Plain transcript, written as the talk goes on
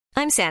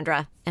I'm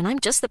Sandra, and I'm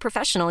just the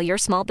professional your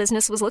small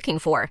business was looking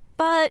for.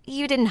 But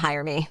you didn't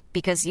hire me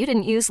because you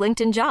didn't use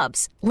LinkedIn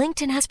Jobs.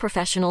 LinkedIn has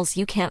professionals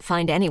you can't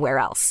find anywhere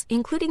else,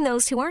 including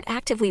those who aren't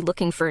actively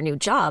looking for a new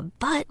job,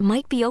 but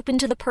might be open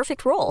to the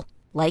perfect role,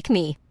 like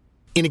me.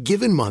 In a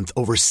given month,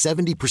 over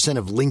 70%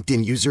 of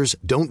LinkedIn users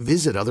don't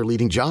visit other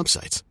leading job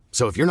sites.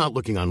 So if you're not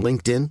looking on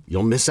LinkedIn,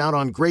 you'll miss out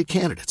on great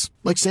candidates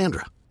like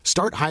Sandra.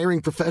 Start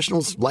hiring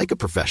professionals like a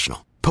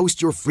professional.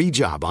 Post your free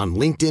job on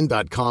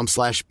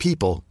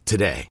linkedin.com/people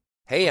today.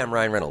 Hey, I'm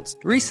Ryan Reynolds.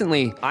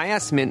 Recently, I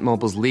asked Mint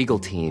Mobile's legal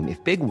team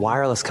if big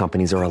wireless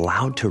companies are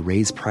allowed to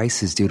raise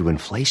prices due to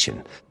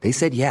inflation. They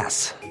said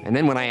yes. And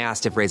then when I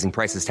asked if raising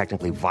prices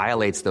technically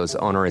violates those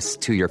onerous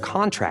two-year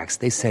contracts,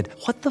 they said,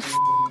 "What the f***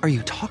 are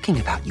you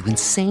talking about, you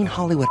insane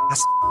Hollywood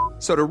ass?"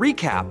 So to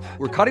recap,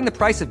 we're cutting the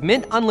price of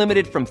Mint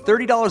Unlimited from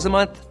 $30 a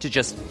month to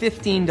just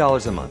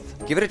 $15 a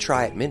month. Give it a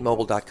try at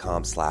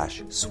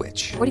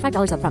mintmobile.com/switch.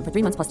 $45 up front for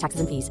 3 months plus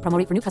taxes and fees. Promo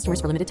rate for new customers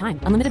for limited time.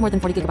 Unlimited more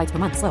than 40 gigabytes per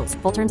month. Slows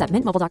full terms at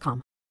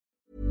mintmobile.com.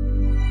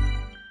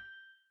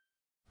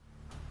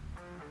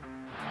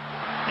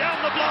 Down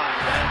the blind,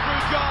 Andrew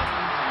John.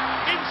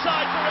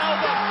 Inside for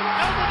Albert.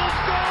 Albert will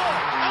score.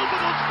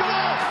 Albert will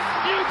score.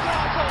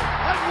 Newcastle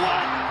have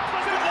won.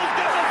 Fiddler's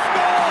going to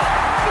score.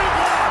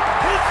 Fiddler,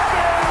 his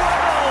farewell.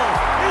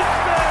 His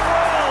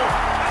farewell.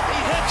 And he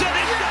hits it.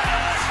 He's got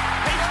it.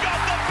 He's got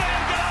the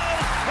field goal.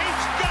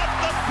 He's got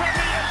the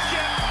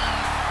premiership.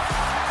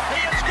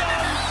 He has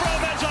gone from,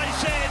 as I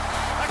said,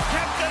 a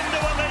captain to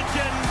a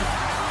legend.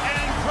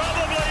 And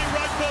probably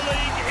rugby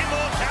league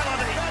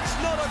immortality. That's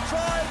not a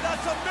try.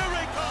 That's a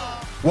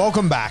miracle.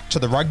 Welcome back to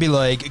the Rugby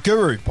League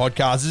Guru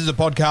podcast. This is a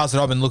podcast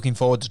that I've been looking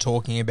forward to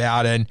talking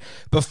about. And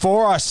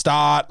before I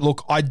start,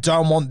 look, I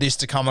don't want this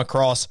to come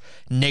across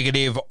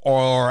negative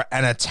or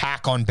an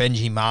attack on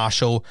Benji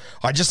Marshall.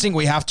 I just think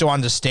we have to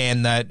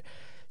understand that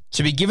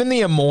to be given the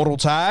immortal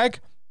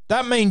tag,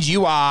 that means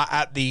you are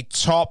at the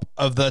top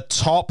of the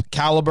top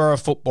caliber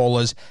of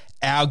footballers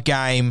our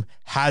game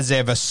has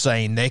ever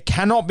seen. There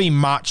cannot be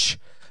much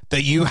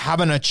that you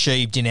haven't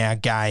achieved in our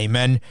game.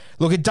 And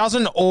look, it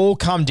doesn't all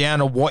come down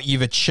to what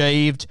you've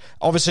achieved.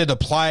 Obviously, the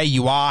player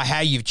you are,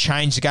 how you've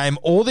changed the game,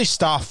 all this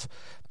stuff,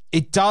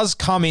 it does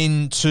come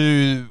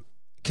into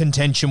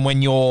contention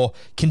when you're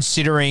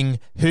considering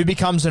who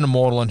becomes an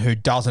immortal and who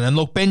doesn't. And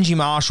look, Benji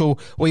Marshall,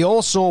 we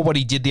all saw what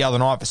he did the other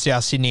night for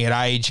South Sydney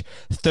at age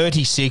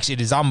 36.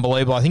 It is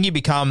unbelievable. I think he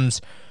becomes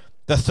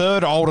the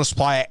third oldest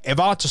player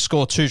ever to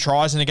score 2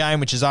 tries in a game,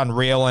 which is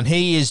unreal. And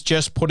he is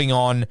just putting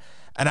on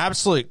an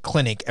absolute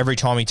clinic every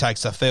time he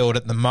takes the field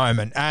at the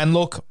moment. And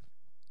look,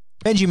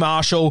 Benji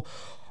Marshall,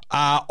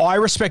 I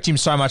respect him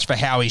so much for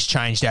how he's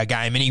changed our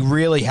game, and he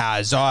really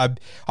has. I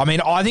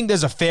mean, I think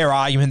there's a fair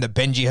argument that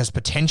Benji has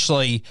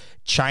potentially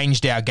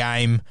changed our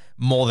game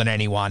more than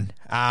anyone.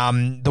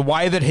 The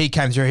way that he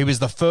came through, he was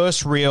the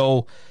first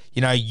real,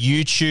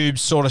 YouTube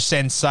sort of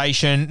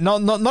sensation.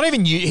 Not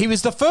even you. He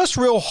was the first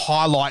real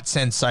highlight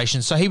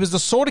sensation. So he was the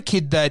sort of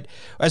kid that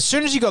as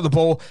soon as he got the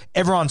ball,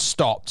 everyone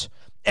stopped.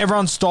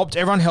 Everyone stopped,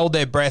 everyone held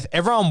their breath,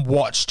 everyone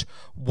watched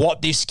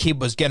what this kid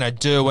was going to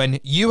do, and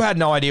you had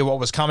no idea what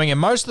was coming, and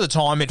most of the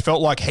time it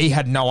felt like he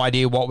had no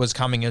idea what was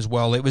coming as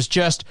well. It was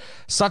just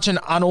such an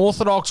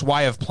unorthodox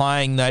way of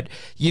playing that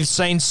you've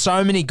seen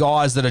so many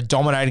guys that are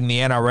dominating the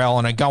NRL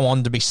and go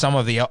on to be some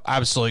of the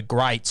absolute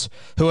greats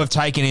who have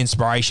taken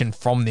inspiration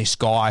from this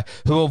guy,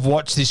 who have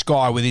watched this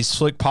guy with his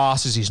flick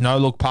passes, his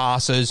no-look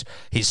passes,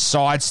 his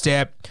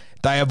sidestep.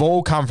 They have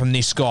all come from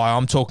this guy.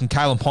 I'm talking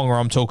Kalen Ponga,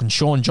 I'm talking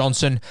Sean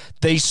Johnson,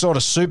 these sort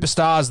of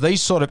superstars,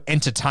 these sort of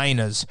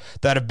entertainers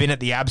that have been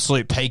at the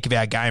absolute peak of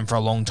our game for a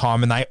long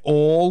time, and they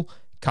all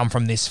come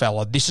from this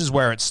fella. This is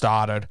where it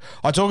started.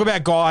 I talk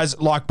about guys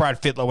like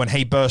Brad Fittler when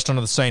he burst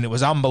onto the scene. It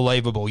was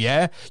unbelievable,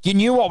 yeah? You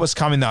knew what was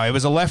coming, though. It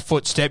was a left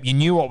foot step. You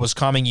knew what was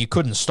coming. You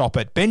couldn't stop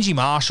it. Benji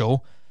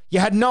Marshall, you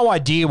had no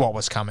idea what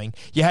was coming.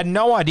 You had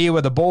no idea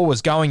where the ball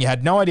was going. You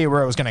had no idea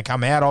where it was going to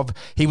come out of.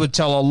 He would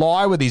tell a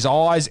lie with his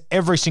eyes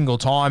every single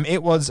time.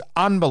 It was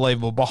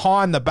unbelievable.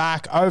 Behind the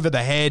back, over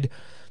the head,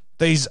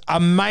 these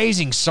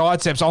amazing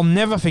side steps. I'll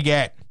never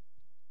forget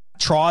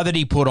try that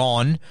he put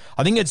on.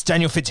 I think it's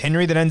Daniel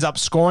Fitzhenry that ends up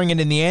scoring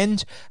it in the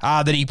end,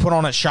 that he put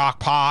on at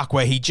Shark Park,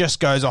 where he just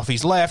goes off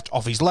his left,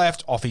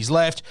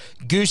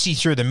 Goosey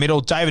through the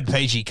middle. David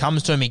Peachey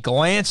comes to him, he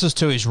glances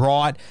to his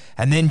right,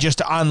 and then just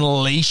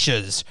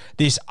unleashes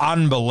this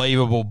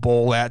unbelievable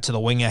ball out to the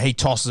winger. He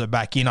tosses it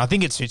back in. I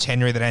think it's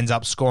Fitzhenry that ends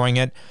up scoring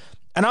it.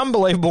 An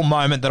unbelievable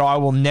moment that I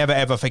will never,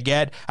 ever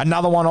forget.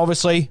 Another one,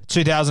 obviously,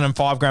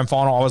 2005 Grand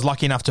Final. I was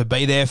lucky enough to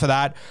be there for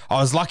that.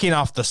 I was lucky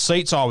enough, the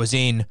seats I was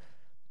in,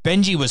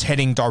 Benji was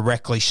heading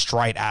directly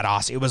straight at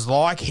us. It was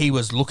like he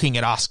was looking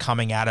at us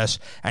coming at us,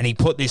 and he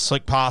put this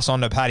slick pass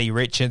onto Paddy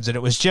Richards, and it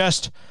was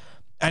just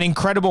an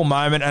incredible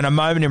moment, and a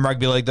moment in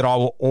rugby league that I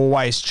will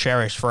always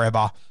cherish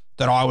forever,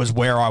 that I was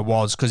where I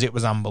was, because it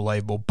was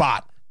unbelievable.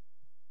 But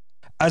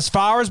as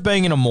far as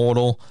being an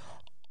immortal,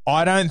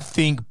 I don't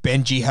think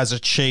Benji has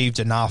achieved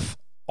enough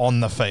on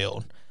the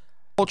field.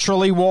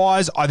 Culturally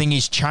wise, I think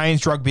he's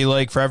changed rugby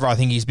league forever. I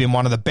think he's been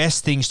one of the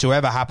best things to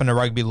ever happen to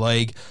rugby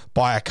league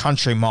by a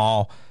country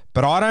mile.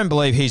 But I don't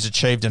believe he's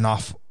achieved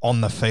enough on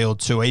the field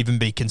to even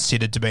be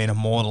considered to be an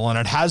immortal. And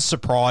it has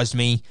surprised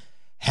me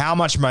how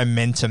much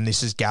momentum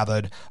this has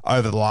gathered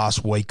over the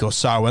last week or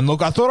so. And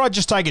look, I thought I'd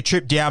just take a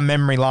trip down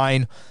memory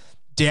lane,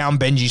 down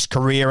Benji's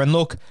career. And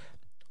look,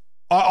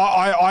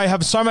 I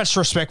have so much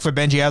respect for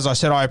Benji. As I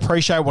said, I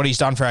appreciate what he's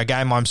done for our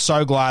game. I'm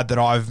so glad that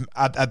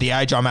at the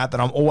age I'm at, that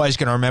I'm always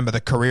going to remember the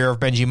career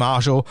of Benji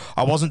Marshall.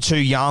 I wasn't too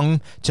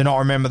young to not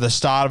remember the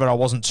start of it. I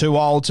wasn't too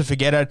old to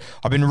forget it.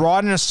 I've been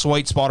right in a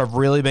sweet spot of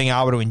really being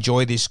able to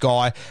enjoy this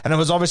guy. And it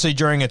was obviously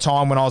during a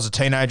time when I was a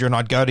teenager and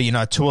I'd go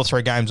to, 2 or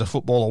 3 games of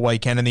football a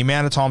weekend. And the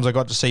amount of times I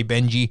got to see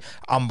Benji,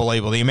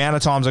 unbelievable. The amount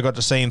of times I got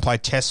to see him play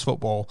test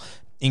football,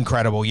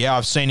 incredible. Yeah,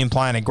 I've seen him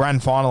play in a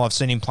grand final. I've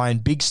seen him play in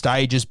big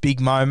stages, big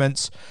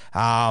moments.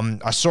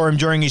 I saw him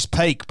during his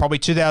peak, probably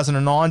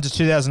 2009 to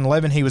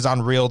 2011. He was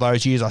unreal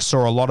those years. I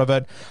saw a lot of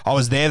it. I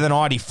was there the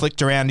night he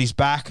flicked around his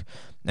back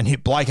and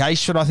hit Blake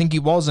Ashford, I think he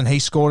was, and he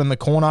scored in the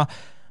corner.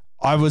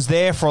 I was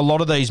there for a lot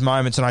of these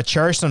moments and I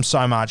cherish them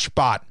so much.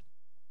 But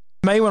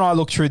me, when I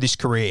look through this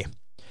career,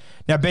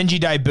 now, Benji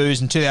debuts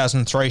in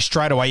 2003.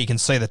 Straight away, you can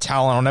see the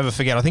talent. I'll never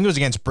forget. I think it was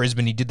against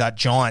Brisbane. He did that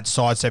giant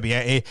sidestep.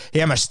 He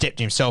almost stepped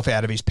himself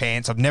out of his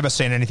pants. I've never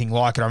seen anything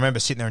like it. I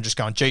remember sitting there and just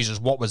going, Jesus,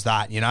 what was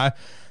that,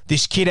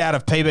 This kid out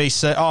of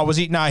PBC. Oh, was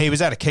he? No, he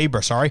was out of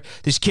Keebra, sorry.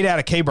 This kid out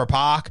of Keebra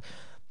Park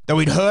that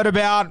we'd heard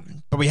about,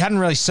 but we hadn't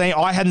really seen.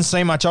 I hadn't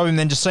seen much of him.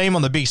 Then to see him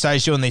on the big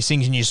stage doing these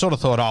things, and you sort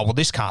of thought, oh, well,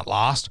 this can't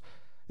last.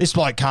 This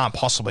bloke can't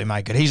possibly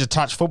make it. He's a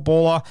touch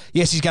footballer.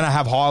 Yes, he's going to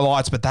have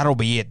highlights, but that'll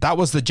be it. That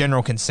was the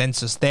general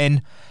consensus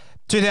then.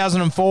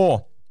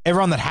 2004,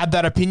 everyone that had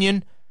that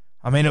opinion,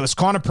 it was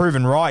kind of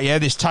proven right. Yeah,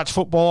 this touch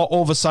footballer,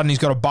 all of a sudden he's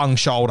got a bung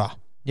shoulder.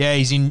 Yeah,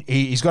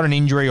 he's got an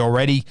injury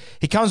already.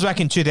 He comes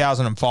back in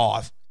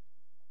 2005.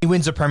 He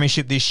wins a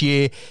premiership this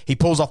year. He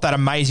pulls off that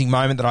amazing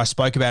moment that I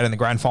spoke about in the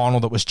grand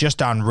final that was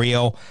just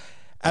unreal.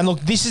 And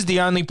look, this is the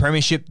only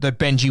premiership that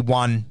Benji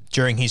won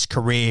during his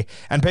career.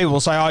 And people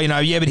will say,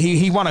 but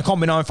he won a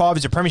comp in 95,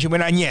 he's a premiership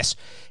winner. And yes,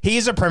 he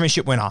is a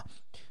premiership winner.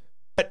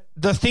 But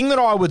the thing that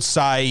I would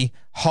say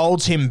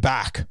holds him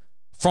back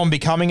from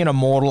becoming an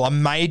immortal, a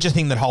major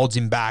thing that holds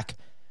him back,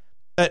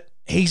 that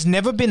he's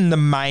never been the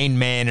main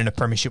man in a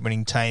premiership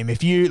winning team.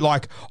 If you,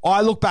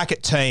 I look back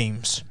at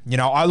teams,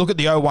 I look at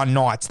the 01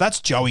 Knights, that's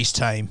Joey's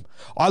team.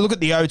 I look at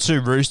the 02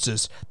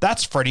 Roosters,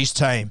 that's Freddie's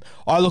team.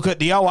 I look at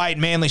the 08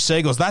 Manly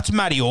Seagulls, that's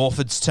Matty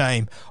Orford's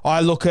team. I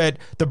look at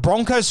the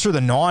Broncos through the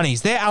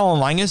 90s, they're Alan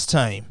Langer's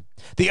team.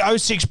 The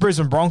 06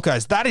 Brisbane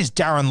Broncos, that is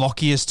Darren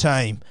Lockyer's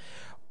team.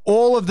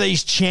 All of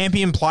these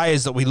champion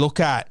players that we look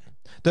at,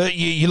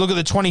 you look at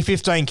the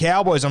 2015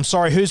 Cowboys, I'm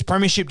sorry, whose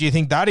premiership do you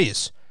think that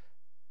is?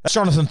 That's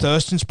Jonathan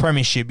Thurston's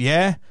premiership,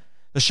 yeah?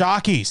 The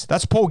Sharkies,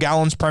 that's Paul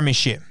Gallen's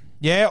premiership.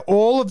 Yeah,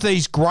 all of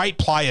these great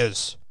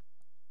players,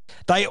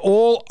 they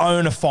all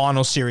own a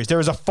final series. There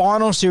is a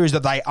final series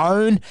that they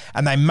own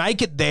and they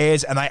make it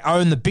theirs and they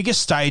own the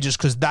biggest stages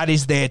because that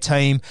is their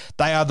team.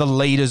 They are the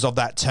leaders of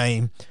that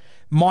team.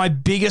 My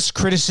biggest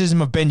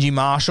criticism of Benji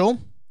Marshall,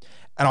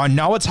 and I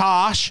know it's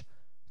harsh,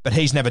 but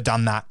he's never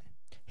done that.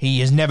 He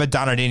has never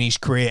done it in his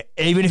career.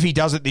 Even if he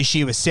does it this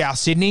year with South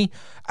Sydney,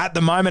 at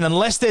the moment,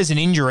 unless there's an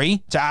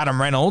injury to Adam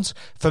Reynolds,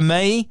 for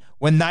me,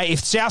 if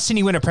South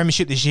Sydney win a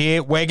premiership this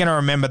year, we're going to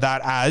remember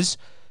that as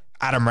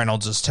Adam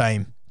Reynolds'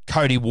 team,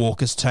 Cody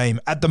Walker's team.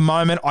 At the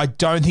moment, I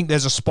don't think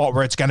there's a spot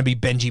where it's going to be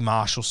Benji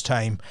Marshall's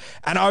team.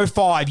 And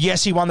 05,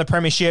 yes, he won the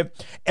premiership.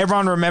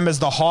 Everyone remembers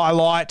the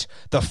highlight,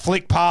 the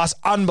flick pass,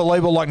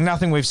 unbelievable, like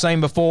nothing we've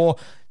seen before.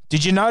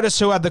 Did you notice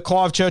who had the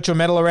Clive Churchill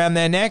medal around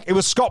their neck? It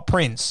was Scott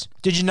Prince.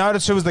 Did you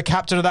notice who was the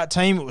captain of that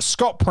team? It was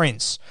Scott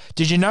Prince.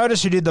 Did you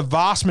notice who did the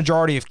vast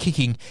majority of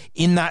kicking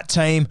in that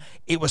team?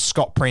 It was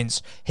Scott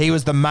Prince. He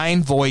was the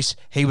main voice.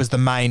 He was the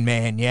main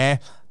man, yeah?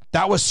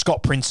 That was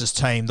Scott Prince's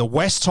team. The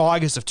West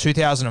Tigers of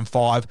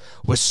 2005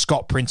 was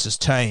Scott Prince's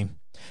team.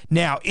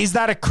 Now, is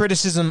that a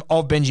criticism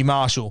of Benji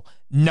Marshall?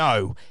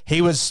 No.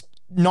 He was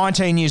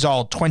 19 years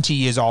old, 20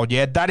 years old,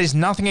 yeah? That is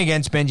nothing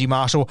against Benji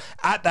Marshall.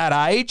 At that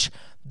age,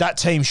 that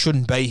team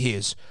shouldn't be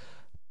his.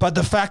 But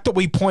the fact that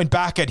we point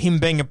back at him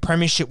being a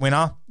premiership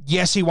winner,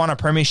 yes, he won a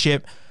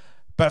premiership,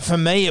 but for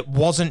me, it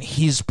wasn't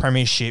his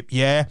premiership,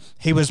 yeah?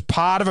 He was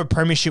part of a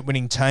premiership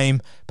winning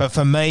team, but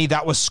for me,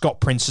 that was Scott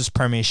Prince's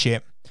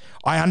premiership.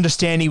 I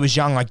understand he was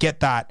young, I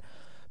get that,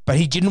 but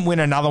he didn't win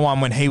another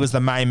one when he was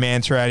the main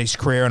man throughout his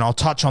career, and I'll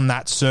touch on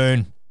that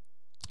soon.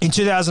 In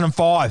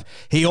 2005,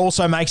 he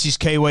also makes his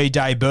Kiwi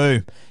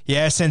debut.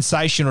 Yeah,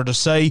 sensational to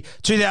see.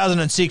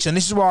 2006, and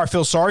this is where I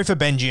feel sorry for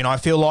Benji, and I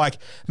feel like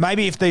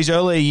maybe if these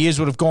earlier years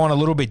would have gone a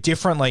little bit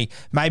differently,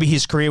 maybe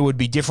his career would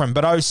be different.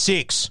 But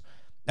 06,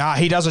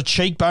 he does a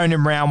cheekbone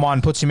in round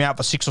one, puts him out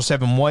for 6 or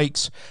 7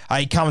 weeks.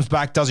 He comes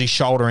back, does his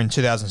shoulder in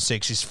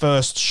 2006, his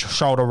first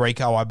shoulder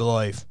reco, I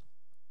believe.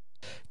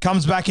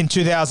 Comes back in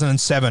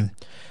 2007.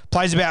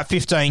 Plays about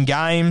 15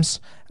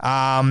 games.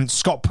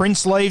 Scott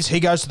Prince leaves. He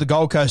goes to the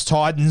Gold Coast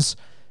Titans.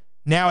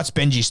 Now it's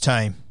Benji's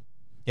team.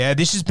 Yeah,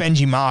 this is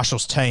Benji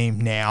Marshall's team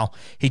now.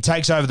 He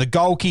takes over the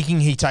goal kicking.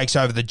 He takes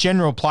over the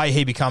general play.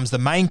 He becomes the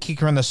main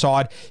kicker on the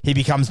side. He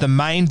becomes the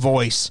main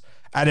voice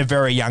at a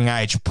very young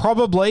age,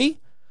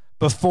 probably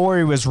before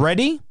he was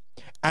ready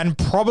and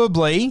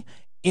probably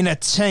in a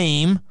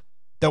team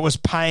that was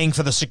paying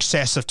for the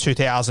success of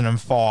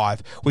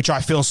 2005, which I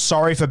feel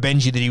sorry for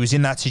Benji that he was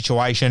in that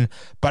situation,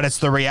 but it's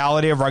the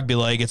reality of rugby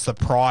league. It's the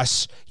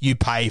price you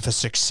pay for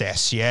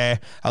success, yeah?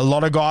 A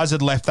lot of guys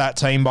had left that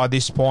team by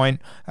this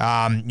point.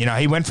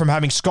 He went from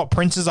having Scott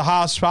Prince as a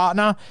halves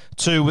partner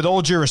to, with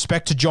all due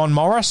respect to John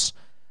Morris,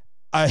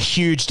 a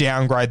huge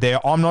downgrade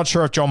there. I'm not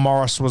sure if John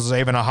Morris was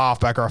even a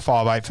halfback or a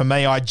 5'8". For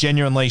me, I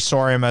genuinely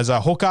saw him as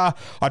a hooker.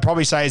 I'd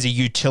probably say as a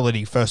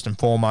utility first and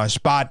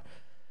foremost, but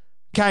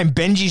came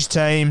Benji's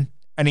team,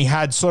 and he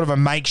had sort of a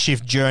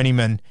makeshift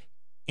journeyman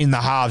in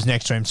the halves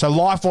next to him. So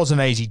life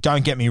wasn't easy,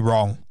 don't get me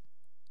wrong.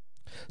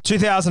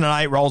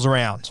 2008 rolls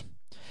around.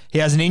 He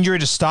has an injury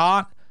to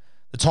start.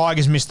 The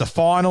Tigers missed the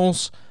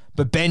finals,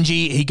 but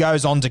Benji, he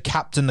goes on to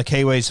captain the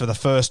Kiwis for the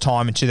first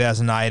time in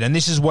 2008. And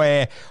this is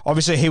where,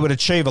 obviously, he would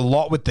achieve a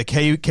lot with the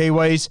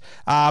Kiwis.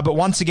 But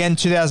once again,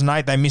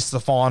 2008, they missed the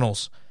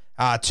finals.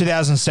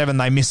 2007,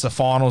 they missed the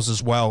finals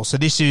as well. So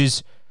this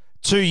is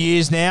 2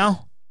 years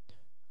now.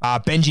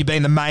 Benji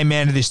being the main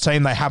man of this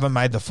team, they haven't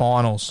made the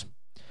finals.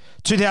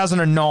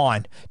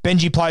 2009,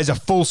 Benji plays a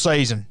full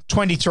season,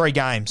 23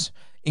 games.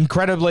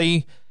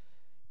 Incredibly,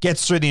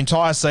 gets through the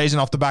entire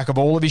season off the back of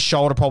all of his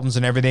shoulder problems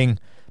and everything.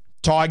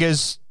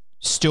 Tigers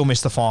still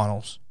miss the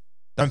finals.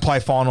 Don't play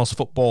finals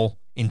football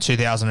in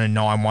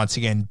 2009. Once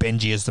again,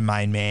 Benji is the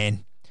main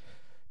man.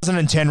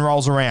 2010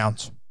 rolls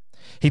around.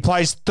 He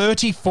plays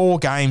 34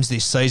 games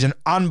this season.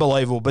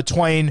 Unbelievable.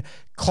 Between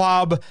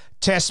club,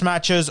 test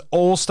matches,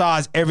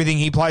 all-stars, everything.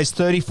 He plays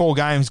 34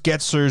 games,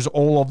 gets through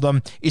all of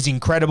them, is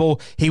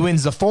incredible. He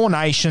wins the Four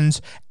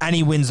Nations and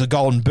he wins the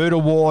Golden Boot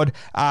Award.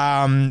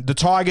 The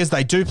Tigers,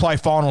 they do play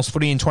finals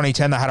footy in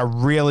 2010. They had a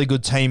really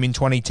good team in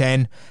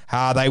 2010.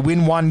 They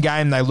win one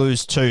game, they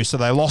lose two. So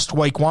they lost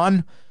week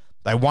one.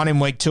 They won in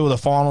week 2 of the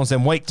finals.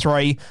 Then week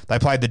 3, they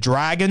played the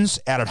Dragons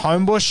out at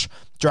Homebush.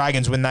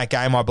 Dragons win that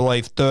game, I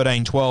believe,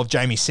 13-12.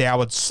 Jamie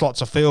Soward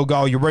slots a field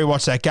goal. You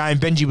rewatch that game.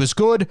 Benji was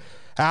good,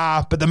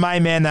 but the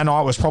main man that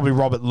night was probably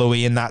Robert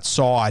Louis in that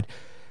side.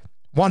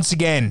 Once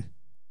again,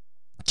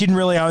 didn't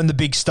really own the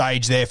big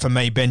stage there for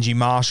me, Benji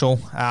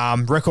Marshall.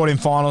 Record in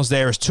finals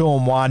there is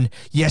 2-1.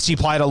 Yes, he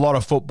played a lot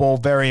of football.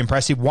 Very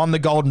impressive. Won the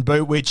Golden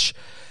Boot, which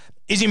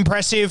is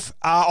impressive.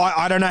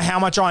 I don't know how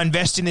much I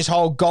invest in this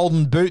whole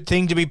Golden Boot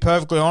thing, to be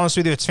perfectly honest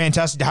with you. It's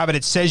fantastic to have it.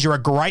 It says you're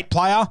a great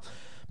player,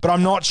 but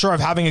I'm not sure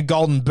if having a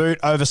Golden Boot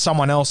over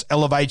someone else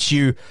elevates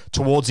you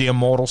towards the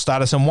immortal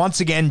status. And once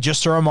again,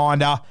 just a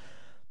reminder,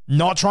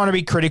 not trying to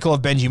be critical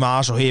of Benji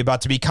Marshall here, but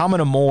to become an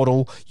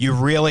immortal, you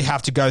really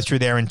have to go through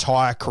their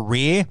entire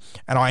career.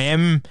 And I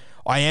am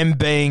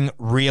being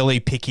really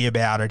picky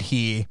about it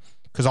here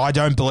because I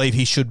don't believe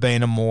he should be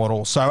an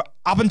immortal. So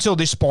up until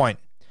this point,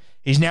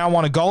 he's now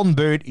won a Golden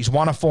Boot. He's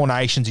won a Four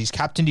Nations. He's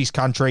captained his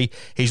country.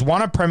 He's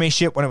won a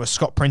premiership when it was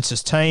Scott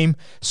Prince's team.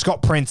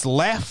 Scott Prince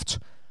left.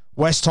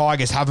 West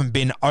Tigers haven't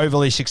been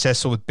overly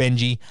successful with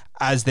Benji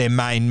as their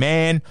main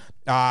man.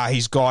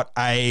 He's got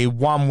a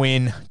 1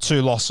 win,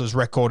 2 losses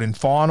record in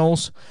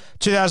finals.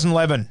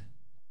 2011,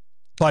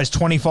 plays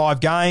 25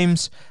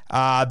 games.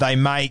 They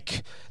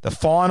make the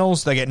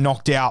finals. They get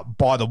knocked out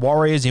by the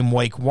Warriors in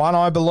week 1,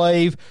 I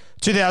believe.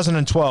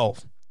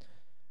 2012,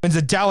 wins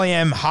the Dally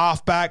M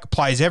halfback,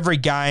 plays every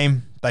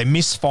game. They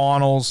miss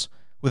finals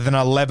with an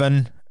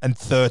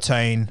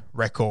 11-13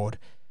 record.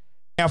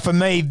 Now, for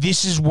me,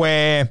 this is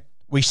where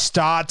we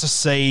start to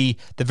see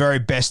the very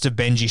best of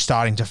Benji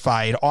starting to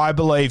fade. I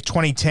believe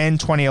 2010,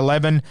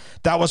 2011,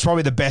 that was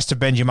probably the best of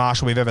Benji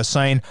Marshall we've ever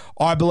seen.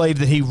 I believe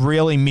that he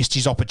really missed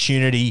his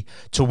opportunity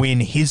to win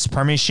his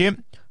premiership,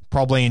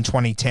 probably in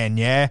 2010,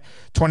 yeah.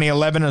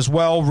 2011 as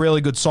well,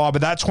 really good side.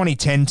 But that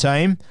 2010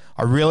 team,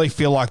 I really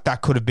feel like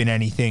that could have been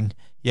anything.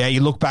 Yeah,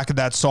 you look back at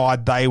that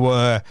side, they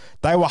were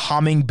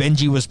humming.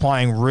 Benji was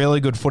playing really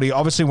good footy.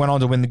 Obviously went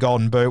on to win the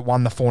Golden Boot,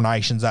 won the Four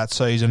Nations that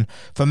season.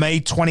 For me,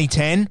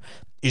 2010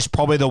 is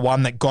probably the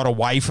one that got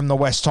away from the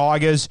West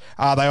Tigers.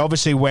 They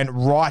obviously went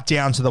right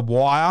down to the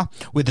wire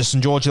with the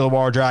St. George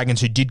Illawarra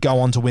Dragons, who did go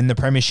on to win the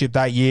premiership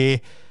that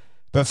year.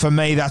 But for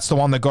me, that's the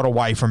one that got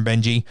away from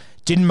Benji.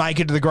 Didn't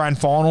make it to the grand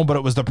final, but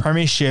it was the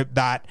premiership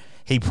that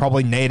he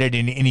probably needed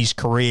in his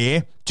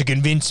career to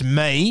convince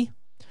me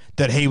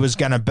that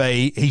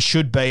he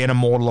should be an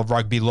immortal of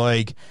rugby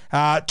league.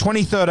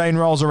 2013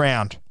 rolls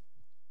around.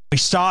 We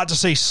start to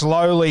see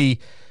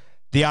slowly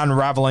the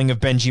unraveling of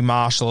Benji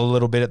Marshall a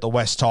little bit at the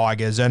West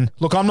Tigers. And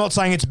look, I'm not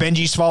saying it's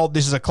Benji's fault.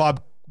 This is a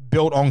club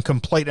built on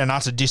complete and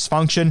utter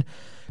dysfunction.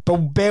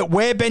 But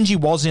where Benji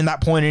was in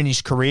that point in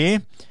his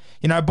career,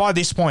 by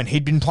this point,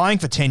 he'd been playing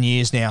for 10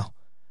 years now.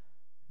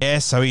 Yeah,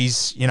 so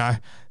he's,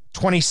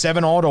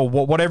 27 odd or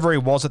whatever he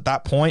was at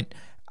that point.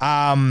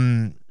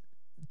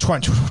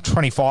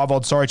 25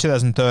 odd,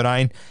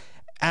 2013.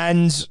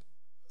 And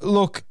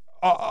look,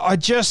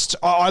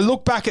 I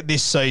look back at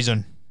this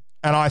season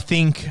and I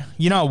think,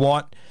 you know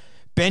what?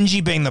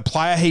 Benji being the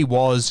player he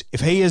was,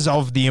 if he is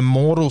of the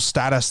immortal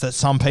status that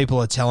some people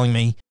are telling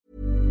me.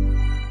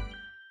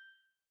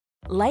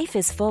 Life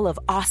is full of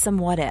awesome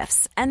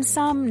what-ifs, and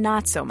some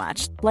not so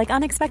much, like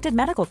unexpected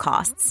medical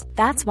costs.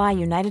 That's why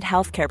United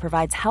Healthcare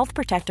provides Health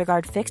Protector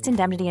Guard fixed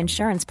indemnity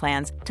insurance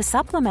plans to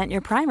supplement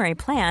your primary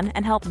plan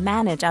and help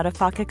manage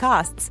out-of-pocket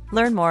costs.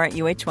 Learn more at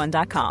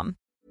uh1.com.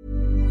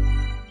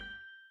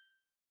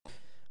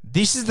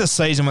 This is the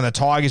season when the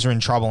Tigers are in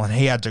trouble and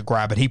he had to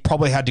grab it. He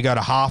probably had to go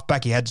to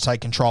halfback. He had to take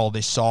control of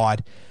this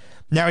side.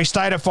 Now, he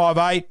stayed at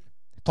 5'8",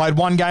 played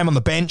one game on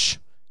the bench,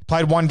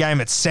 played one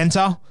game at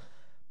centre.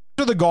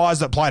 To the guys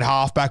that played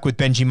halfback with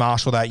Benji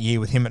Marshall that year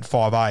with him at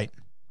 5'8".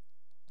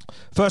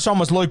 First one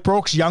was Luke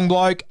Brooks, young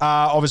bloke.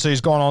 Obviously,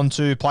 he's gone on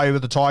to play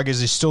with the Tigers.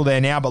 He's still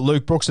there now, but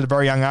Luke Brooks at a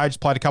very young age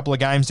played a couple of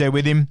games there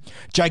with him.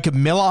 Jacob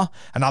Miller,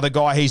 another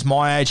guy, he's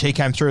my age. He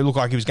came through, looked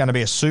like he was going to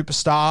be a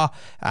superstar.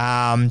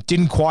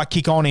 Didn't quite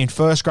kick on in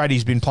first grade.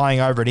 He's been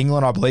playing over at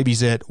England. I believe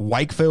he's at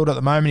Wakefield at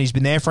the moment. He's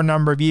been there for a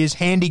number of years.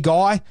 Handy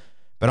guy,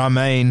 but I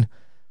mean,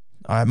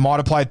 I might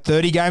have played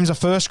 30 games of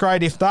first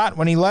grade, if that,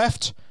 when he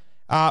left.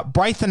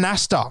 Braith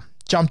Anasta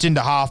jumped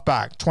into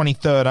halfback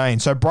 2013.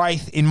 So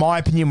Braith, in my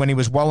opinion, when he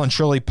was well and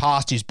truly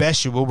past his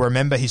best, you will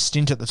remember his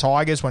stint at the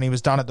Tigers when he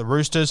was done at the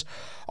Roosters.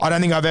 I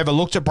don't think I've ever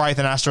looked at Braith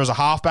Anasta as a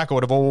halfback. I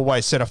would have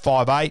always said a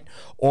 5'8"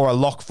 or a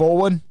lock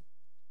forward.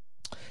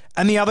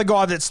 And the other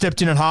guy that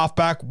stepped in at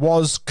halfback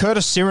was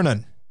Curtis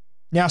Sironen.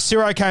 Now,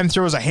 Siro came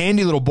through as a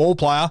handy little ball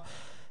player.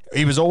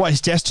 He was always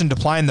destined to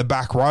play in the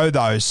back row,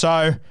 though.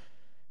 So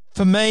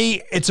for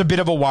me, it's a bit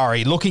of a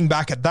worry. Looking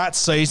back at that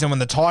season when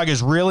the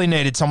Tigers really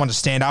needed someone to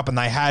stand up and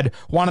they had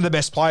one of the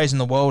best players in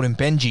the world in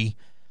Benji,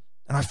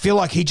 and I feel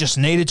like he just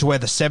needed to wear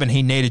the 7.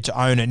 He needed to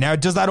own it. Now,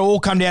 does that all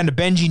come down to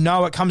Benji?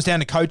 No, it comes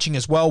down to coaching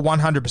as well,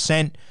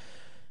 100%.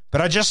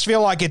 But I just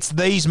feel like it's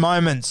these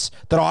moments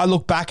that I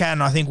look back at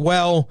and I think,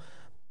 well,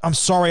 I'm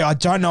sorry, I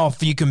don't know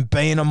if you can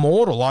be an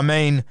immortal. I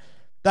mean,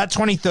 that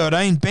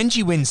 2013,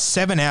 Benji wins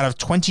 7 out of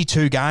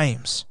 22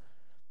 games.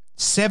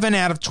 7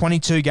 out of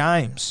 22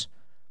 games.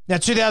 Now,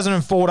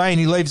 2014,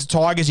 he leaves the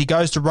Tigers. He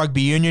goes to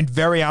rugby union.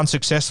 Very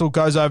unsuccessful.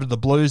 Goes over to the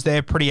Blues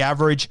there. Pretty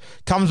average.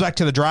 Comes back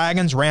to the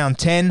Dragons, round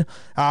 10.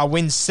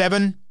 Wins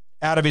 7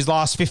 out of his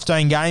last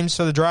 15 games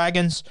for the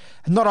Dragons.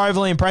 Not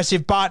overly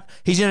impressive, but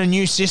he's in a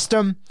new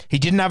system. He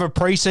didn't have a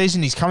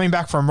preseason. He's coming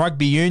back from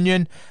rugby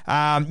union.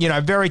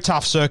 Very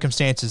tough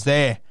circumstances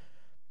there.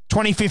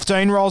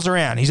 2015 rolls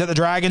around. He's at the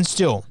Dragons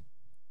still.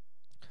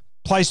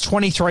 Plays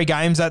 23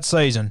 games that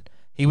season.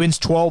 He wins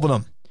 12 of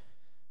them.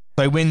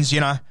 So he wins,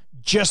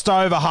 just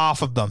over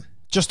half of them.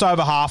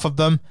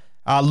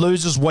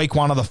 Loses week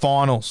 1 of the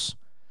finals.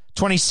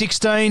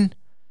 2016,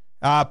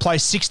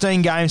 plays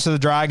 16 games for the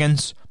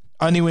Dragons.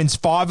 Only wins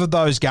 5 of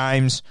those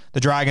games.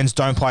 The Dragons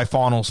don't play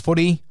finals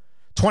footy.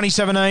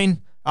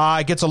 2017,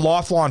 gets a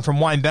lifeline from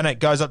Wayne Bennett.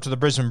 Goes up to the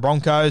Brisbane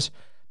Broncos.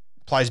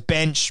 Plays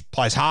bench,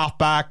 plays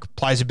halfback,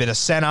 plays a bit of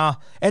centre.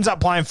 Ends up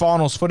playing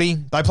finals footy.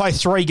 They play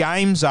 3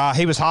 games.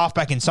 He was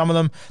halfback in some of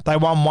them. They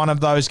won 1 of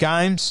those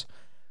games.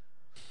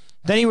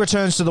 Then he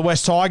returns to the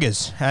West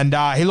Tigers, and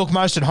he looked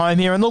most at home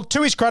here. And look,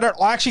 to his credit,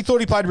 I actually thought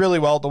he played really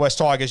well at the West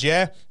Tigers,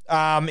 yeah.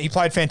 He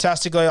played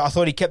fantastically. I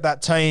thought he kept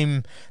that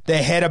team,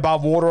 their head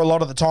above water a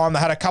lot of the time. They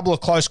had a couple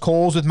of close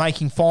calls with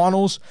making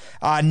finals.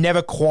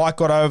 Never quite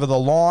got over the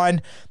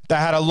line. They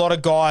had a lot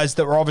of guys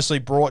that were obviously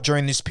brought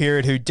during this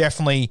period who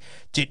definitely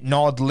did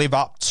not live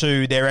up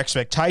to their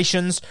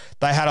expectations.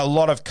 They had a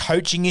lot of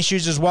coaching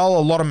issues as well, a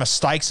lot of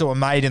mistakes that were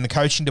made in the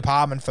coaching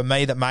department for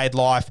me that made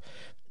life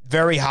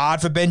very hard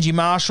for Benji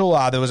Marshall.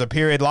 There was a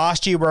period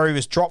last year where he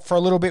was dropped for a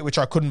little bit, which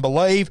I couldn't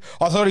believe.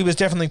 I thought he was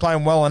definitely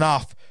playing well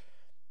enough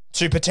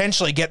to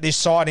potentially get this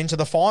side into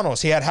the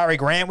finals. He had Harry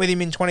Grant with him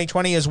in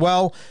 2020 as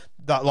well.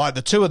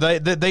 The two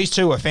of these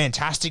two were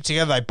fantastic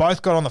together. They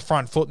both got on the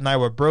front foot and they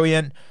were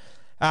brilliant.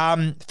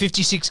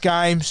 56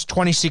 games,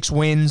 26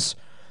 wins,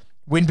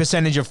 win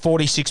percentage of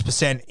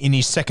 46% in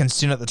his second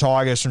stint at the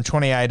Tigers from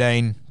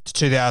 2018 to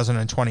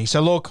 2020. So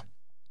look,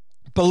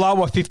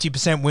 below a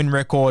 50% win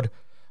record.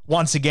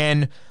 Once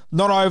again,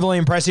 not overly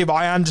impressive.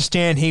 I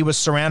understand he was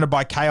surrounded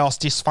by chaos,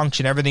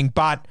 dysfunction, everything,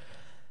 but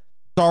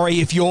sorry,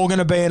 if you're going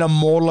to be an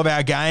immortal of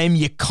our game,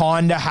 you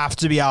kind of have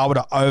to be able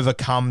to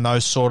overcome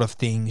those sort of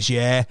things,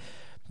 yeah?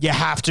 You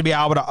have to be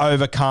able to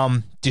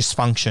overcome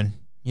dysfunction,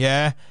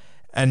 yeah?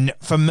 And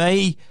for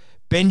me,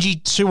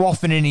 Benji, too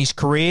often in his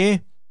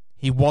career,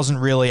 he wasn't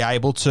really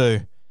able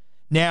to.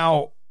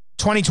 Now,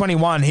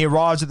 2021, he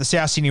arrives at the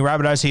South Sydney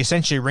Rabbitohs. He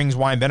essentially rings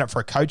Wayne Bennett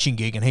for a coaching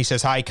gig, and he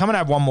says, hey, come and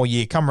have 1 more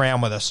year. Come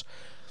around with us.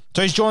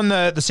 So he's joined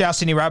the South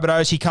Sydney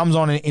Rabbitohs. He comes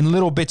on in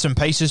little bits and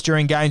pieces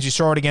during games. You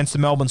saw it against the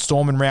Melbourne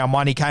Storm in round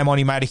 1. He came on.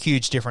 He made a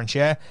huge difference,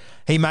 yeah?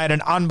 He made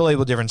an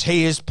unbelievable difference.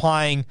 He is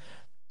playing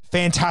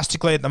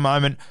fantastically at the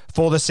moment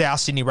for the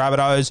South Sydney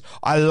Rabbitohs.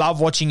 I love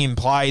watching him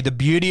play. The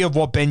beauty of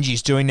what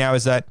Benji's doing now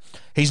is that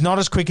he's not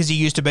as quick as he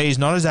used to be. He's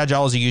not as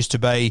agile as he used to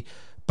be,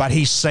 but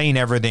he's seen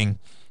everything.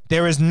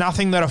 There is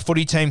nothing that a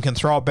footy team can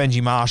throw at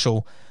Benji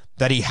Marshall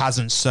that he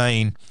hasn't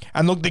seen.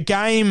 And look, the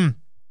game,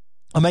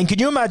 I mean, can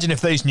you imagine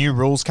if these new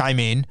rules came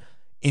in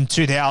in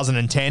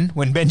 2010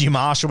 when Benji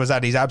Marshall was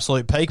at his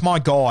absolute peak. My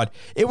God,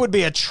 it would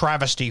be a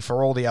travesty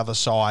for all the other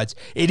sides.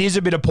 It is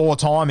a bit of poor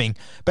timing,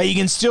 but you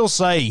can still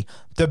see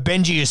that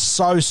Benji is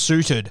so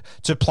suited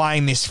to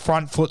playing this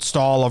front foot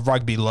style of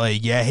rugby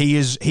league. Yeah, he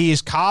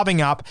is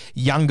carving up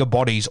younger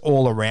bodies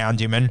all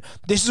around him, and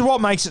this is what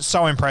makes it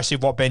so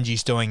impressive what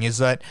Benji's doing, is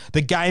that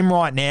the game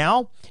right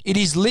now, it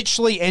is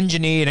literally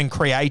engineered and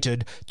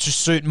created to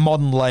suit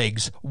modern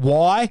leagues.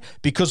 Why?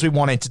 Because we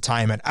want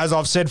entertainment. As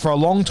I've said for a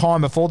long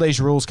time before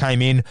these rules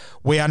came in,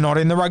 we are not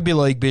in the rugby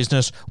league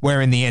business,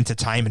 we're in the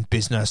entertainment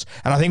business.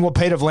 And I think what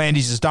Peter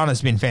V'landys has done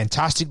has been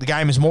fantastic. The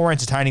game is more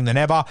entertaining than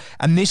ever,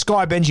 and this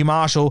guy, Benji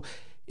Marshall,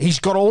 he's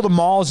got all the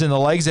miles in the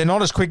legs. They're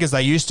not as quick as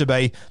they used to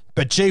be,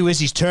 but gee whiz,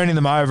 he's turning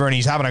them over and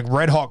he's having a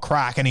red-hot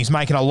crack, and he's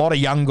making a lot of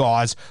young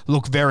guys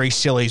look very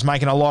silly. He's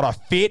making a lot of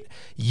fit,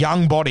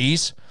 young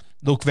bodies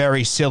look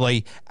very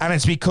silly, and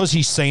it's because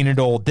he's seen it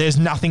all. There's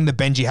nothing that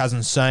Benji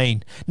hasn't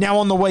seen. Now,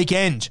 on the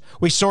weekend,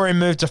 we saw him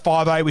move to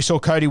 5'8". We saw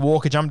Cody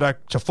Walker jump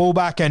to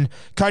fullback, and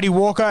Cody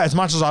Walker, as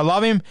much as I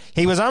love him,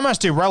 he was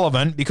almost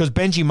irrelevant because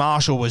Benji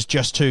Marshall was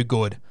just too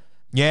good.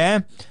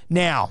 Yeah?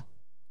 Now,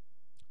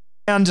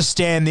 I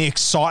understand the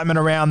excitement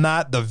around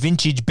that, the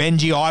vintage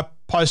Benji. I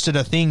posted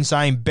a thing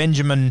saying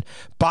Benjamin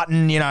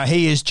Button,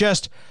 he is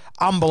just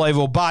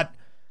unbelievable, but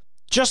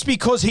just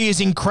because he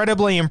is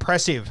incredibly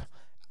impressive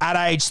at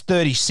age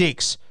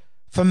 36,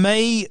 for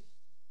me,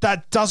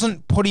 that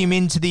doesn't put him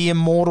into the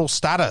immortal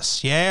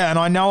status, yeah? And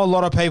I know a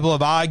lot of people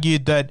have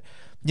argued that,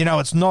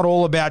 it's not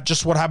all about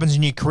just what happens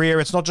in your career.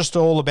 It's not just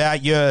all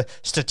about your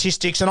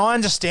statistics, and I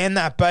understand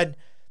that, but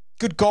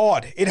good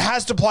God, it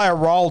has to play a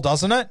role,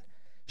 doesn't it?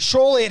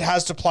 Surely it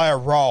has to play a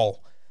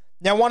role.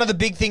 Now, one of the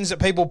big things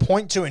that people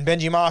point to in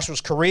Benji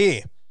Marshall's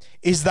career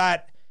is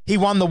that he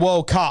won the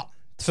World Cup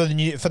for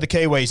the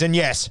Kiwis. And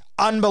yes,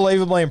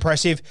 unbelievably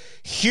impressive.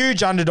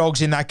 Huge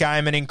underdogs in that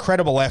game, an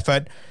incredible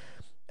effort.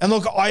 And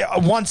look, I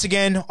want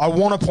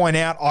to point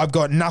out, I've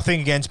got nothing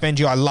against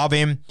Benji. I love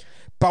him.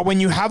 But when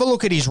you have a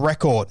look at his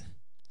record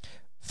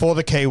for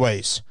the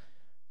Kiwis,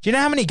 do you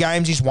know how many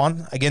games he's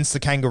won against the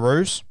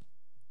Kangaroos?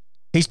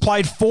 He's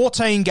played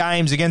 14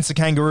 games against the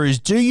Kangaroos.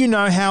 Do you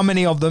know how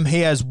many of them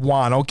he has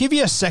won? I'll give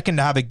you a second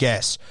to have a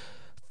guess.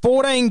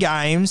 14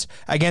 games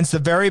against the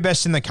very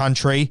best in the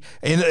country.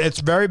 It's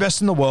very best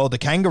in the world, the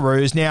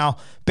Kangaroos. Now,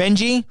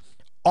 Benji,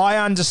 I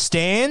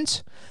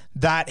understand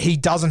that he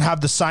doesn't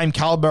have the same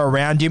caliber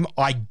around him.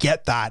 I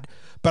get that.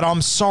 But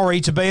I'm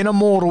sorry, to be an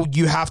immortal,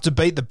 you have to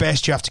beat the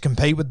best. You have to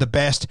compete with the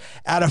best.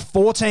 Out of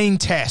 14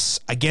 tests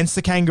against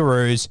the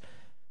Kangaroos,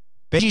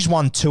 Benji's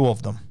won 2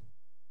 of them.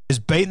 Has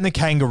beaten the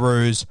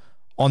Kangaroos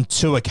on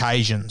 2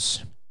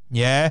 occasions.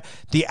 Yeah?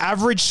 The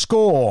average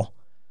score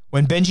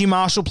when Benji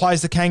Marshall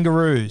plays the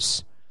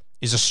Kangaroos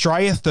is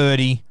Australia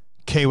 30,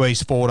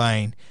 Kiwis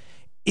 14.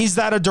 Is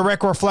that a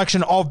direct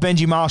reflection of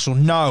Benji Marshall?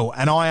 No,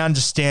 and I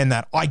understand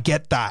that. I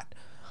get that.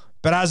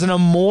 But as an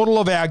immortal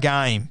of our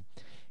game,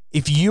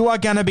 if you are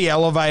going to be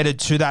elevated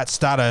to that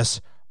status,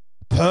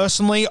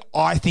 personally,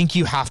 I think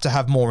you have to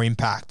have more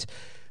impact.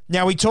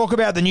 Now, we talk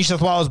about the New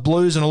South Wales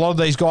Blues and a lot of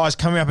these guys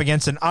coming up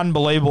against an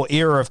unbelievable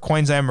era of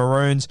Queensland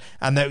Maroons,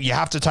 and that you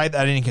have to take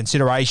that into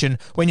consideration.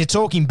 When you're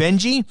talking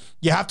Benji,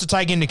 you have to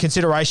take into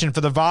consideration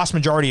for the vast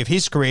majority of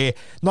his career,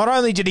 not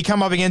only did he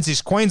come up against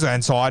this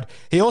Queensland side,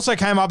 he also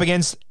came up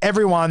against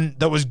everyone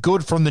that was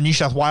good from the New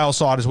South Wales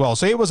side as well.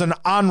 So it was an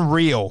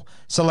unreal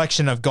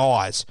selection of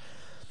guys.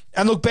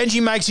 And look,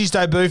 Benji makes his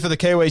debut for the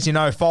Kiwis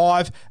in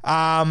 05.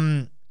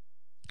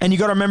 And you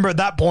got to remember at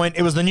that point,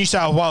 it was the New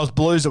South Wales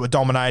Blues that were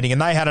dominating,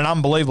 and they had an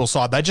unbelievable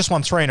side. They just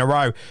won 3 in a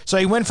row. So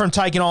he went from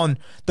taking on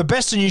the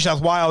best of New South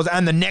Wales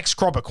and the next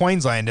crop of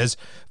Queenslanders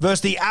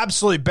versus the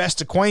absolute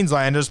best of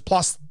Queenslanders,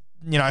 plus,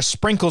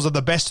 sprinkles of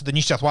the best of the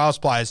New South Wales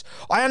players.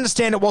 I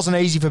understand it wasn't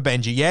easy for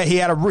Benji. Yeah,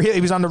 he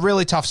was under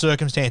really tough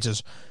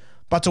circumstances.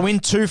 But to win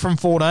 2 from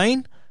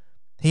 14,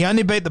 he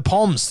only beat the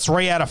Poms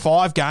 3 out of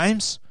 5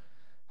 games.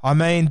 I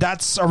mean,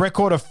 that's a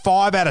record of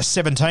 5 out of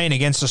 17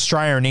 against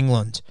Australia and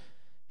England.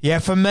 Yeah,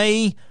 for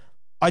me,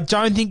 I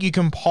don't think you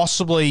can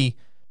possibly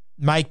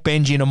make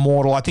Benji an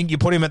immortal. I think you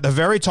put him at the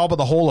very top of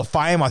the Hall of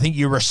Fame. I think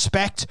you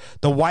respect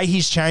the way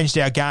he's changed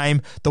our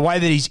game, the way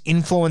that he's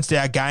influenced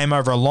our game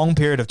over a long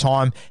period of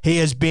time. He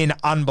has been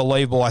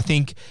unbelievable. I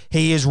think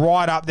he is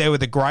right up there with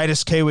the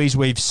greatest Kiwis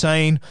we've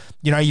seen.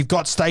 You've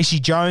got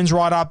Stacey Jones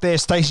right up there.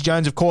 Stacey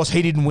Jones, of course,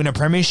 he didn't win a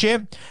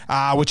premiership,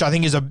 which I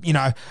think is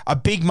a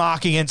big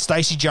mark against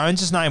Stacey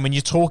Jones' name when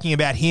you're talking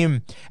about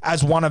him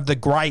as one of the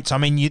greats. I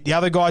mean, the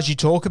other guys you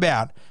talk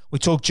about, we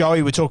talk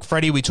Joey, we talk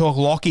Freddie, we talk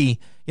Lockie.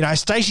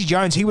 Stacey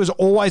Jones, he was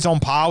always on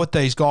par with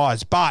these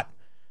guys, but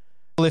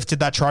lifted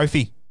that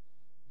trophy.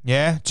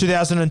 Yeah,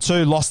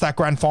 2002, lost that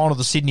grand final to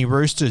the Sydney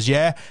Roosters,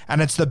 yeah?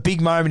 And it's the big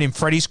moment in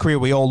Freddie's career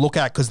we all look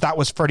at because that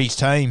was Freddie's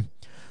team.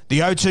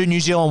 The 02 New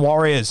Zealand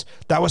Warriors,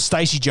 that was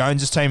Stacey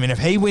Jones' team. And if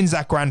he wins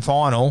that grand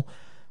final,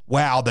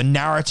 wow, the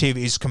narrative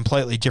is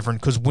completely different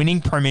because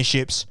winning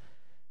premierships,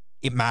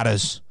 it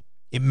matters.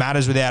 It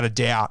matters without a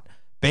doubt.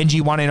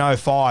 Benji won in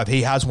 05.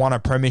 He has won a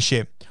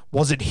premiership.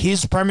 Was it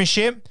his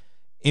premiership?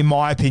 In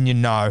my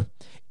opinion, no.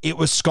 it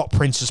was Scott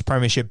Prince's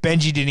premiership.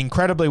 Benji did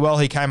incredibly well.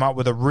 He came up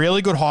with a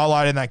really good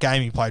highlight in that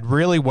game. He played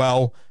really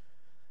well.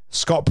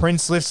 Scott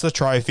Prince lifts the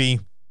trophy.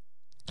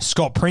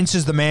 Scott Prince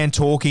is the man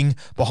talking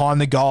behind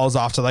the goals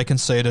after they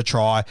concede a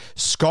try.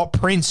 Scott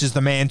Prince is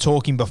the man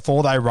talking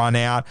before they run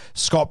out.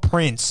 Scott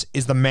Prince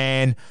is the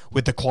man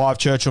with the Clive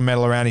Churchill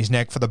medal around his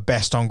neck for the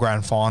best on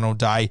grand final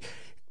day.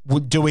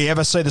 Do we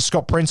ever see the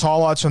Scott Prince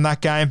highlights from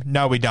that game?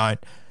 No, we don't.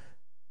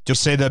 Do you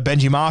see the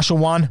Benji Marshall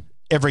one?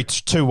 Every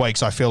 2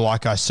 weeks I feel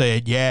like I see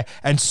it, yeah.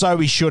 And so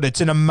we should.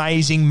 It's an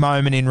amazing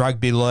moment in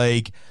rugby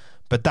league.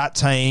 But that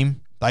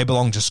team, they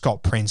belong to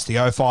Scott Prince.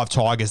 The 05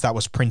 Tigers, that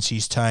was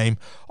Princey's team.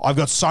 I've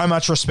got so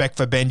much respect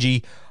for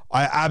Benji.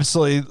 I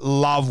absolutely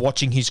love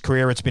watching his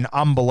career. It's been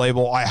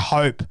unbelievable. I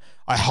hope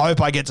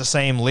I get to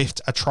see him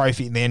lift a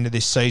trophy at the end of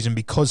this season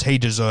because he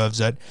deserves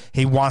it.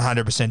 He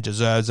 100%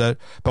 deserves it.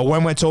 But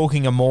when we're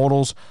talking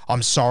immortals,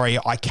 I'm sorry,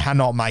 I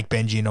cannot make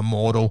Benji an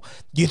immortal.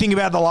 You think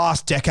about the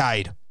last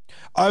decade.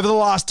 Over the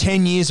last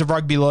 10 years of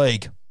rugby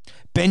league,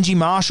 Benji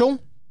Marshall,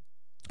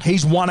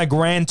 he's won a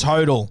grand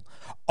total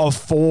of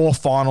 4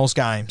 finals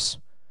games.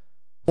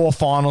 4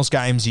 finals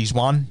games he's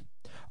won.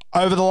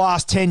 Over the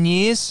last 10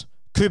 years,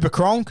 Cooper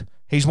Cronk,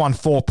 he's won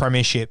 4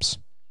 premierships.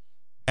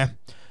 Yeah.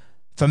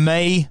 For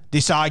me,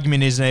 this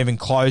argument isn't even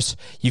close.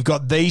 You've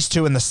got these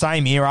two in the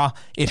same era.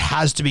 It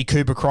has to be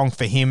Cooper Cronk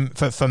for him.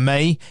 For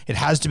me, it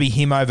has to be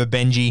him over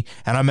Benji.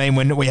 And I mean,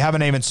 when we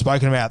haven't even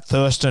spoken about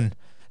Thurston,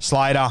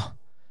 Slater,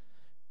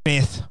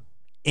 Smith,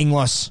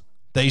 Inglis,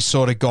 these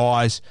sort of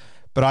guys.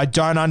 But I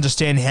don't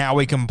understand how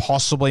we can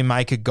possibly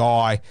make a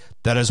guy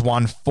that has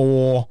won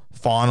 4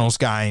 finals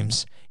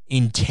games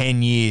in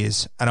 10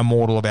 years an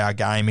immortal of our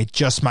game. It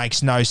just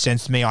makes no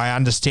sense to me. I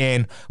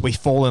understand we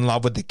fall in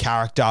love with the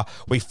character.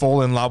 We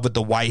fall in love with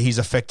the way he's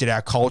affected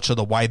our culture,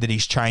 the way that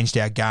he's changed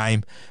our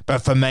game. But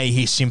for me,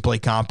 he simply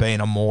can't be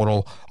an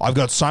immortal. I've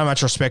got so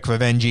much respect for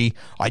Benji.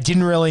 I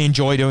didn't really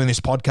enjoy doing this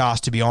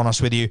podcast, to be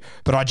honest with you,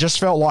 but I just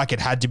felt like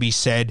it had to be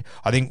said.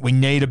 I think we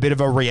need a bit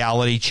of a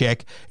reality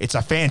check. It's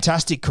a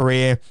fantastic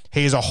career.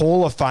 He is a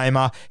Hall of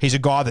Famer. He's a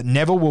guy that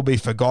never will be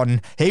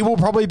forgotten. He will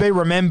probably be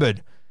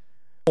remembered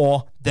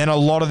more than a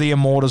lot of the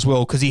immortals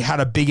will because he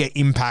had a bigger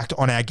impact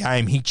on our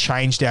game. He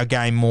changed our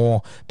game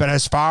more. But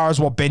as far as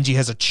what Benji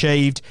has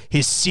achieved,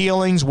 his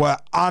ceilings were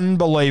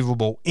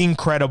unbelievable,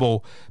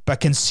 incredible. But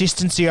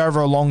consistency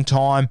over a long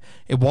time,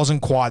 it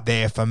wasn't quite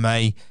there for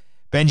me.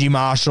 Benji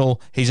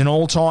Marshall, he's an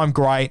all-time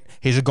great.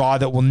 He's a guy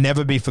that will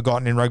never be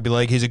forgotten in rugby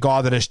league. He's a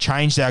guy that has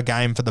changed our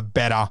game for the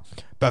better.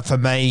 But for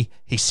me,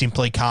 he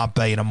simply can't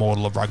be an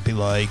immortal of rugby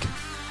league.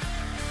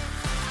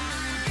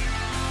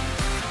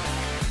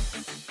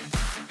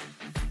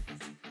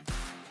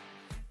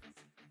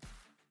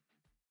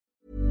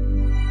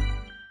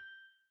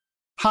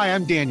 Hi,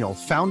 I'm Daniel,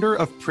 founder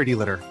of Pretty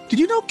Litter. Did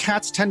you know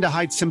cats tend to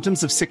hide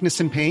symptoms of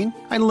sickness and pain?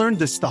 I learned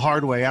this the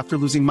hard way after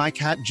losing my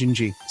cat,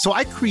 Gingy. So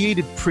I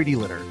created Pretty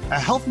Litter, a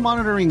health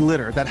monitoring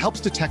litter that helps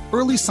detect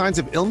early signs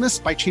of illness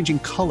by changing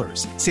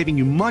colors, saving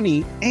you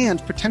money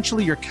and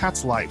potentially your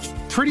cat's life.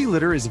 Pretty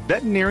Litter is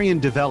veterinarian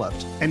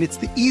developed, and it's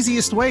the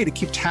easiest way to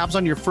keep tabs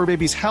on your fur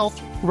baby's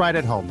health right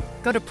at home.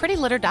 Go to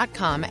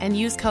prettylitter.com and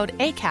use code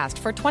ACAST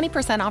for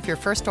 20% off your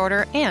first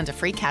order and a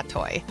free cat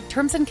toy.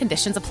 Terms and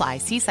conditions apply.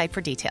 See site for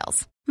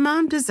details.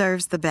 Mom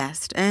deserves the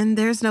best, and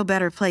there's no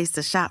better place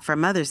to shop for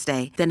Mother's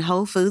Day than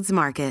Whole Foods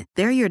Market.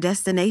 They're your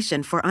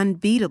destination for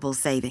unbeatable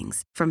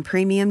savings, from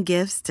premium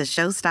gifts to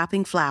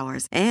show-stopping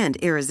flowers and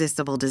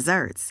irresistible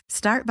desserts.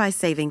 Start by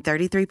saving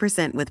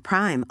 33% with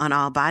Prime on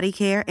all body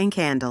care and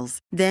candles.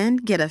 Then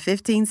get a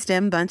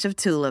 15-stem bunch of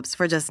tulips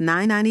for just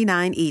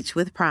 $9.99 each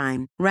with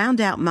Prime. Round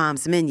out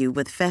Mom's menu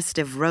with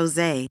festive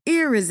rosé,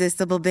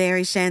 irresistible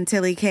berry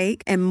chantilly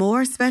cake, and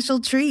more special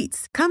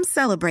treats. Come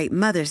celebrate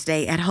Mother's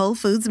Day at Whole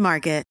Foods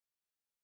Market